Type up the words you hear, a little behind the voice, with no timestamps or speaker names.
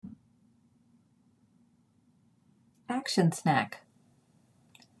Action Snack.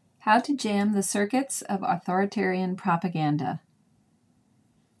 How to jam the circuits of authoritarian propaganda.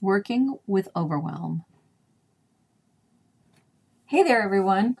 Working with overwhelm. Hey there,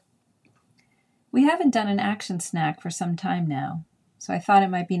 everyone. We haven't done an action snack for some time now, so I thought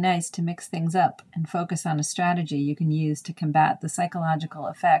it might be nice to mix things up and focus on a strategy you can use to combat the psychological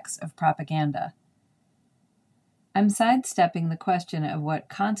effects of propaganda. I'm sidestepping the question of what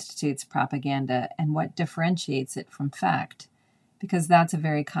constitutes propaganda and what differentiates it from fact, because that's a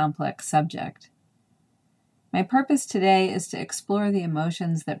very complex subject. My purpose today is to explore the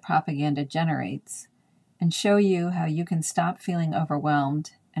emotions that propaganda generates and show you how you can stop feeling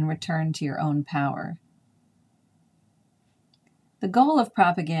overwhelmed and return to your own power. The goal of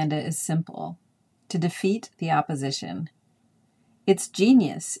propaganda is simple: to defeat the opposition. Its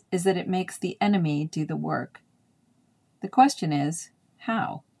genius is that it makes the enemy do the work. The question is,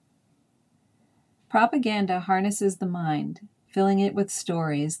 how? Propaganda harnesses the mind, filling it with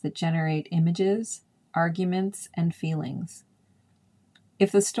stories that generate images, arguments, and feelings.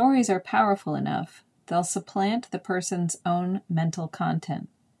 If the stories are powerful enough, they'll supplant the person's own mental content.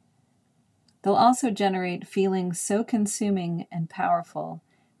 They'll also generate feelings so consuming and powerful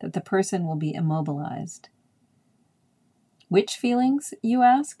that the person will be immobilized. Which feelings, you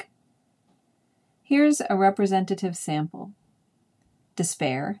ask? Here's a representative sample: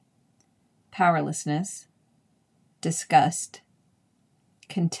 despair, powerlessness, disgust,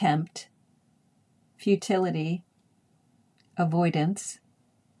 contempt, futility, avoidance,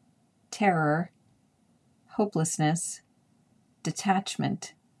 terror, hopelessness,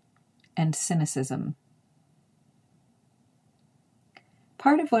 detachment, and cynicism.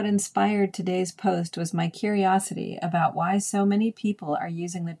 Part of what inspired today's post was my curiosity about why so many people are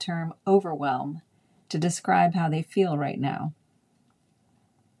using the term overwhelm to describe how they feel right now.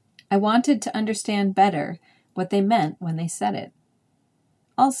 I wanted to understand better what they meant when they said it.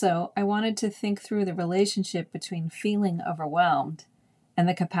 Also, I wanted to think through the relationship between feeling overwhelmed and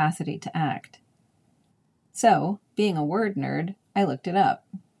the capacity to act. So, being a word nerd, I looked it up.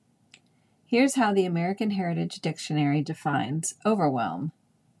 Here's how the American Heritage Dictionary defines overwhelm: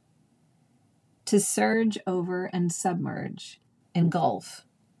 to surge over and submerge, engulf,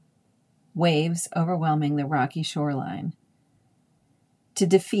 waves overwhelming the rocky shoreline. To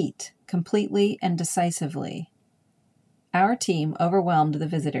defeat completely and decisively. Our team overwhelmed the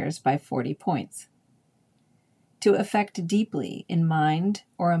visitors by 40 points. To affect deeply in mind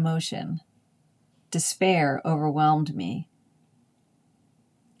or emotion. Despair overwhelmed me.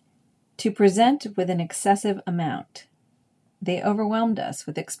 To present with an excessive amount. They overwhelmed us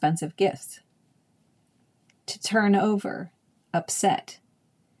with expensive gifts. To turn over, upset.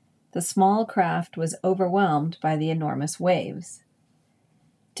 The small craft was overwhelmed by the enormous waves.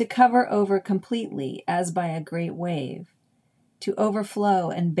 To cover over completely as by a great wave. To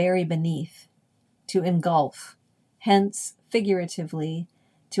overflow and bury beneath. To engulf, hence, figuratively,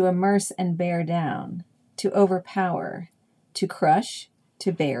 to immerse and bear down. To overpower, to crush,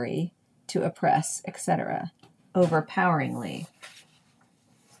 to bury, to oppress, etc. Overpoweringly.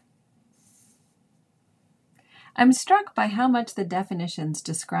 I'm struck by how much the definitions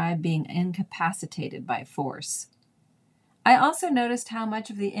describe being incapacitated by force. I also noticed how much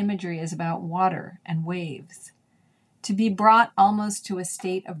of the imagery is about water and waves, to be brought almost to a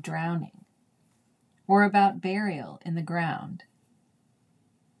state of drowning, or about burial in the ground.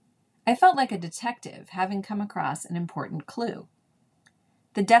 I felt like a detective having come across an important clue.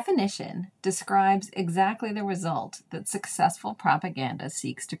 The definition describes exactly the result that successful propaganda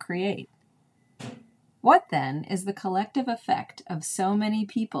seeks to create. What then is the collective effect of so many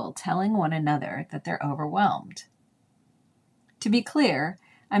people telling one another that they're overwhelmed? To be clear,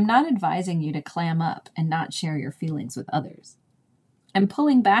 I'm not advising you to clam up and not share your feelings with others. I'm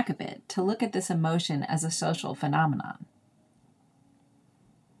pulling back a bit to look at this emotion as a social phenomenon.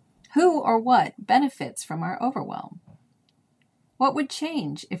 Who or what benefits from our overwhelm? What would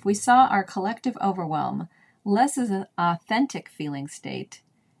change if we saw our collective overwhelm less as an authentic feeling state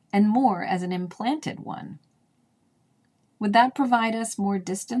and more as an implanted one? Would that provide us more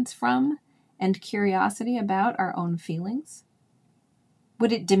distance from and curiosity about our own feelings?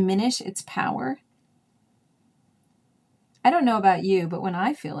 Would it diminish its power? I don't know about you, but when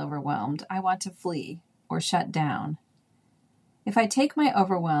I feel overwhelmed, I want to flee or shut down. If I take my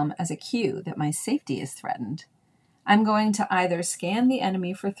overwhelm as a cue that my safety is threatened, I'm going to either scan the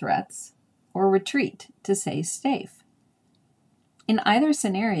enemy for threats or retreat to stay safe. In either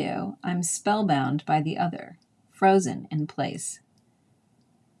scenario, I'm spellbound by the other, frozen in place.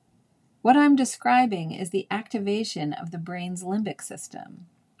 What I'm describing is the activation of the brain's limbic system,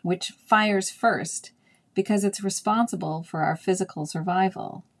 which fires first because it's responsible for our physical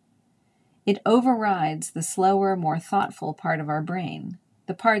survival. It overrides the slower, more thoughtful part of our brain,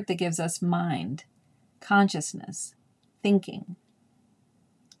 the part that gives us mind, consciousness, thinking.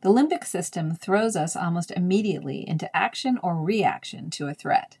 The limbic system throws us almost immediately into action or reaction to a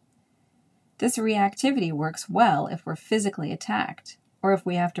threat. This reactivity works well if we're physically attacked or if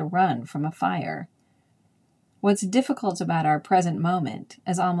we have to run from a fire. What's difficult about our present moment,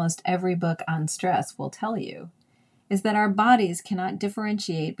 as almost every book on stress will tell you, is that our bodies cannot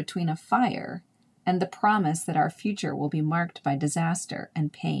differentiate between a fire and the promise that our future will be marked by disaster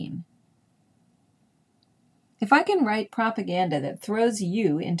and pain. If I can write propaganda that throws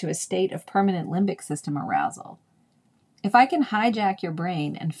you into a state of permanent limbic system arousal, if I can hijack your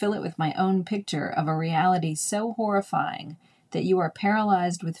brain and fill it with my own picture of a reality so horrifying that you are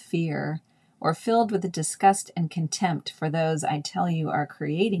paralyzed with fear or filled with disgust and contempt for those I tell you are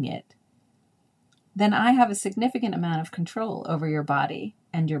creating it, then I have a significant amount of control over your body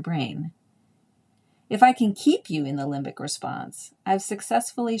and your brain. If I can keep you in the limbic response, I've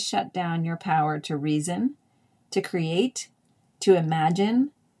successfully shut down your power to reason, to create, to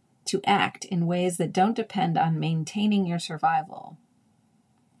imagine, to act in ways that don't depend on maintaining your survival.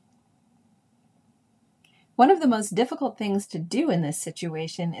 One of the most difficult things to do in this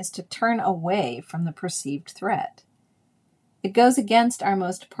situation is to turn away from the perceived threat. It goes against our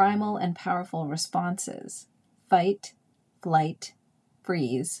most primal and powerful responses: fight, flight,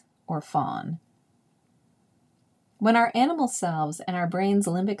 freeze, or fawn. When our animal selves and our brain's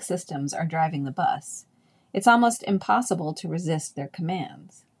limbic systems are driving the bus, it's almost impossible to resist their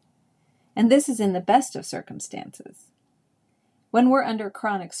commands. And this is in the best of circumstances. When we're under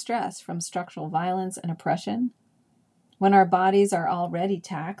chronic stress from structural violence and oppression, when our bodies are already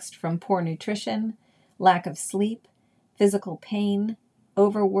taxed from poor nutrition, lack of sleep, physical pain,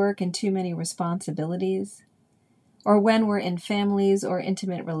 overwork, and too many responsibilities, or when we're in families or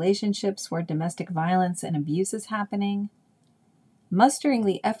intimate relationships where domestic violence and abuse is happening, mustering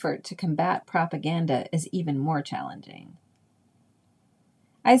the effort to combat propaganda is even more challenging.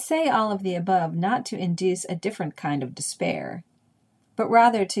 I say all of the above not to induce a different kind of despair, but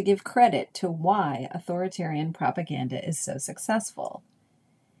rather to give credit to why authoritarian propaganda is so successful.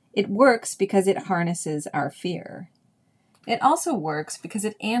 It works because it harnesses our fear. It also works because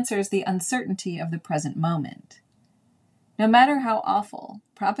it answers the uncertainty of the present moment. No matter how awful,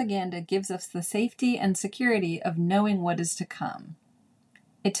 propaganda gives us the safety and security of knowing what is to come.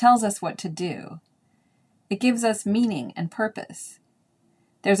 It tells us what to do. It gives us meaning and purpose.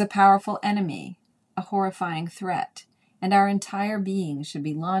 There's a powerful enemy, a horrifying threat, and our entire being should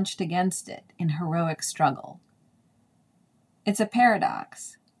be launched against it in heroic struggle. It's a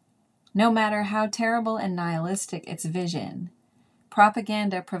paradox. No matter how terrible and nihilistic its vision,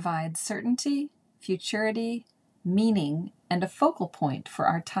 propaganda provides certainty, futurity, meaning, and a focal point for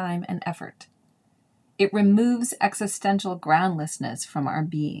our time and effort. It removes existential groundlessness from our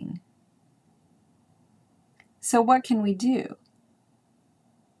being. So what can we do?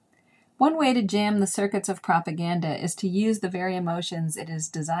 One way to jam the circuits of propaganda is to use the very emotions it is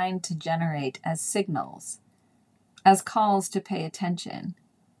designed to generate as signals, as calls to pay attention.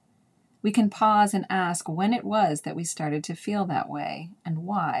 We can pause and ask when it was that we started to feel that way and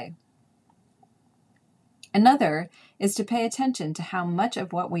why. Another is to pay attention to how much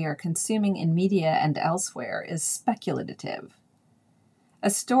of what we are consuming in media and elsewhere is speculative. A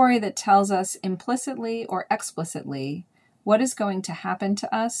story that tells us implicitly or explicitly what is going to happen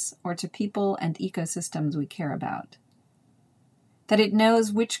to us or to people and ecosystems we care about. That it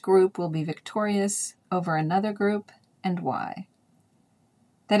knows which group will be victorious over another group and why.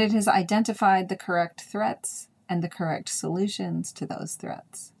 That it has identified the correct threats and the correct solutions to those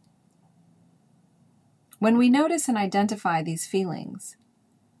threats. When we notice and identify these feelings,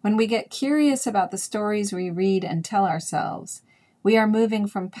 when we get curious about the stories we read and tell ourselves, we are moving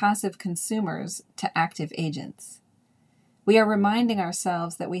from passive consumers to active agents. We are reminding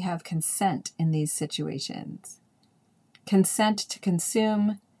ourselves that we have consent in these situations. Consent to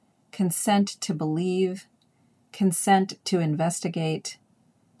consume, consent to believe, consent to investigate,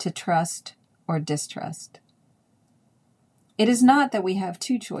 to trust or distrust. It is not that we have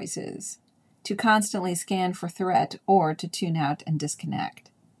two choices, to constantly scan for threat or to tune out and disconnect.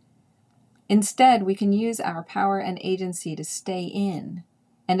 Instead, we can use our power and agency to stay in,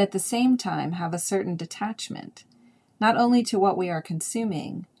 and at the same time have a certain detachment, not only to what we are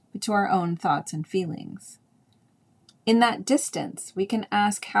consuming, but to our own thoughts and feelings. In that distance, we can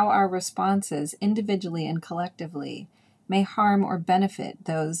ask how our responses, individually and collectively, may harm or benefit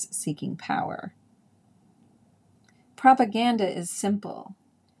those seeking power. Propaganda is simple.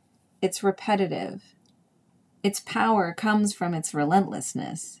 It's repetitive. Its power comes from its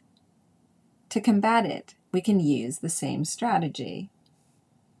relentlessness. To combat it, we can use the same strategy.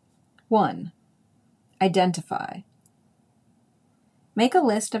 1. Identify. Make a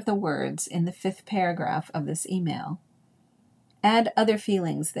list of the words in the 5th paragraph of this email. Add other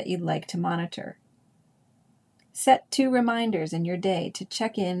feelings that you'd like to monitor. Set 2 reminders in your day to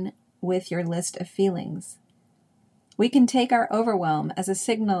check in with your list of feelings. We can take our overwhelm as a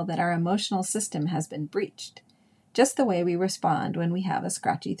signal that our emotional system has been breached, just the way we respond when we have a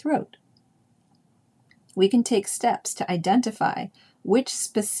scratchy throat. We can take steps to identify which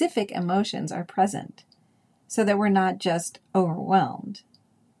specific emotions are present, so that we're not just overwhelmed.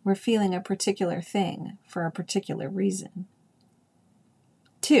 We're feeling a particular thing for a particular reason.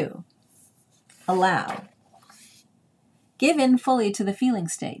 2. Allow. Give in fully to the feeling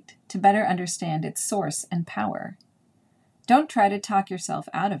state to better understand its source and power. Don't try to talk yourself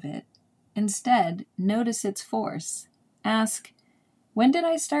out of it. Instead, notice its force. Ask, when did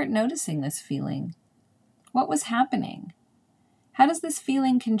I start noticing this feeling? What was happening? How does this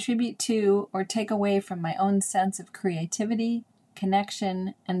feeling contribute to or take away from my own sense of creativity,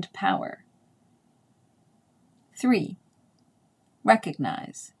 connection, and power? 3.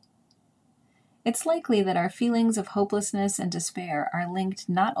 Recognize. It's likely that our feelings of hopelessness and despair are linked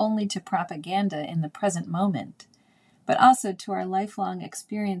not only to propaganda in the present moment, but also to our lifelong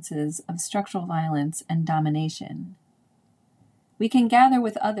experiences of structural violence and domination. We can gather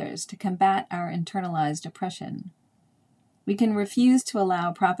with others to combat our internalized oppression. We can refuse to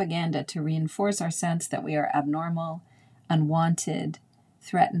allow propaganda to reinforce our sense that we are abnormal, unwanted,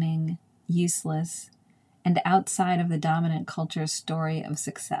 threatening, useless, and outside of the dominant culture's story of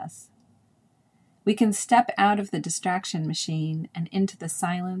success. We can step out of the distraction machine and into the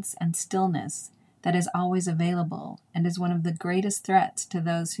silence and stillness that is always available and is one of the greatest threats to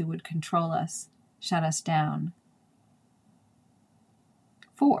those who would control us, shut us down.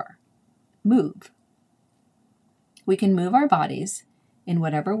 4. Move. We can move our bodies in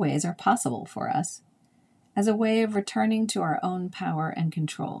whatever ways are possible for us as a way of returning to our own power and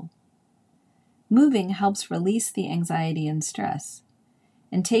control. Moving helps release the anxiety and stress,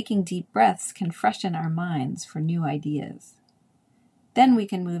 and taking deep breaths can freshen our minds for new ideas. Then we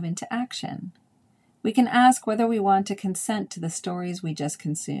can move into action. We can ask whether we want to consent to the stories we just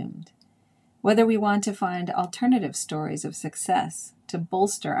consumed, whether we want to find alternative stories of success to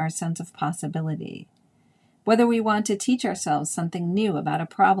bolster our sense of possibility, whether we want to teach ourselves something new about a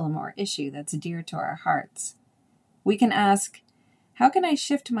problem or issue that's dear to our hearts. We can ask, how can I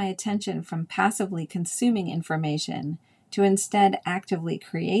shift my attention from passively consuming information to instead actively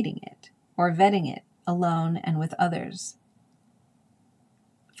creating it or vetting it alone and with others?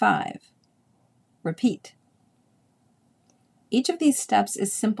 5. Repeat. Each of these steps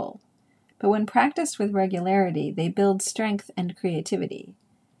is simple, but when practiced with regularity, they build strength and creativity.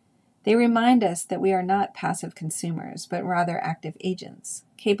 They remind us that we are not passive consumers, but rather active agents,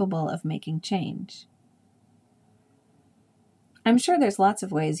 capable of making change. I'm sure there's lots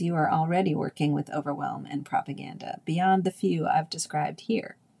of ways you are already working with overwhelm and propaganda, beyond the few I've described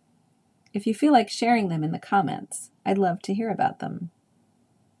here. If you feel like sharing them in the comments, I'd love to hear about them.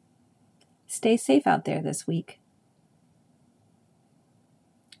 Stay safe out there this week.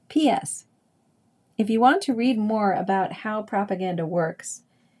 P.S. If you want to read more about how propaganda works,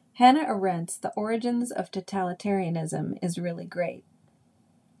 Hannah Arendt's The Origins of Totalitarianism is really great.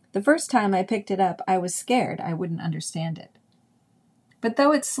 The first time I picked it up, I was scared I wouldn't understand it. But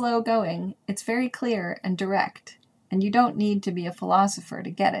though it's slow going, it's very clear and direct, and you don't need to be a philosopher to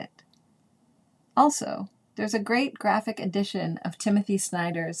get it. Also, there's a great graphic edition of Timothy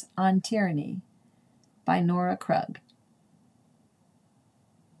Snyder's On Tyranny by Nora Krug.